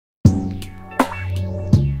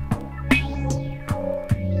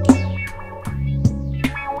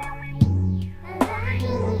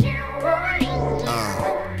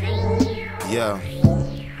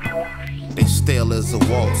Stale as a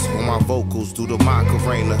waltz, when my vocals do the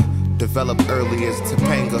Macarena. Developed early as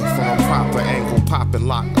Topanga from a proper angle. Poppin'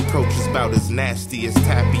 lock approaches about as nasty as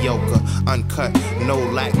tapioca. Uncut, no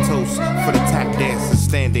lactose for the tap dancers.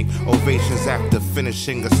 Standing ovations after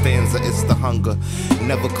finishing a stanza. It's the hunger,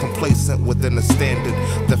 never complacent within a standard.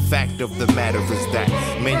 The fact of the matter is that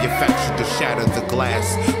manufactured to shatter the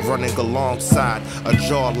glass. Running alongside a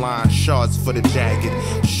jawline, shards for the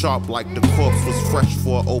jagged. Sharp like the corpse was fresh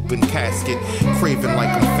for an open casket. Craving like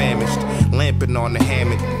I'm famished, lamping on the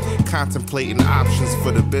hammock. Contemplating options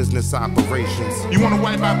for the business operations. You wanna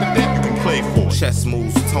wipe out the debt, you can play for it. Chess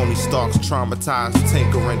moves, Tony Stark's traumatized,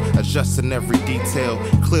 tinkering, adjusting every detail,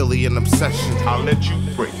 clearly an obsession. I'll let you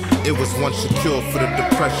break. It was once a cure for the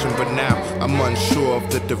depression, but now I'm unsure of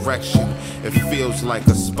the direction. It feels like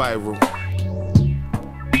a spiral.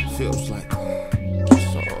 Feels like it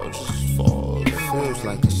just falls. Feels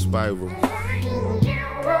like a spiral.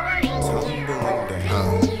 Tumbling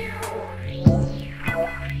down.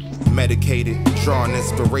 Medicated, drawing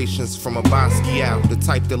inspirations from a Basquiat, the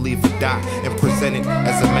type to leave a dot and present it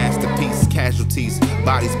as a masterpiece. Casualties,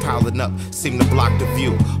 bodies piling up, seem to block the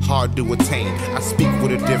view. Hard to attain. I speak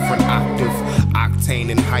with a different octave, octane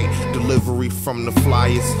in height. Delivery from the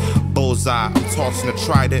flyers. Bullseye, I'm tossing a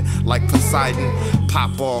trident like Poseidon.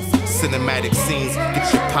 Pop off, cinematic scenes.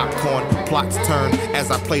 Get your popcorn, plots turn as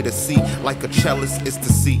I play the C like a cellist. It's the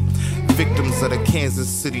C. Victims of the Kansas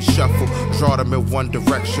City shuffle, draw them in one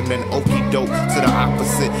direction and okey doke to the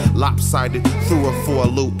opposite. Lopsided, threw her for a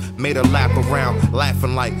loop, made her lap around,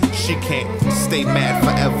 laughing like she can't stay mad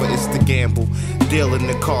forever. It's the gamble, dealing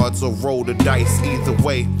the cards or roll the dice. Either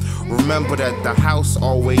way, remember that the house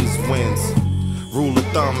always wins. Rule of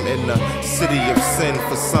thumb in the city of sin.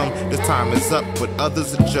 For some, the time is up, but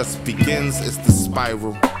others it just begins. It's the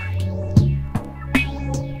spiral.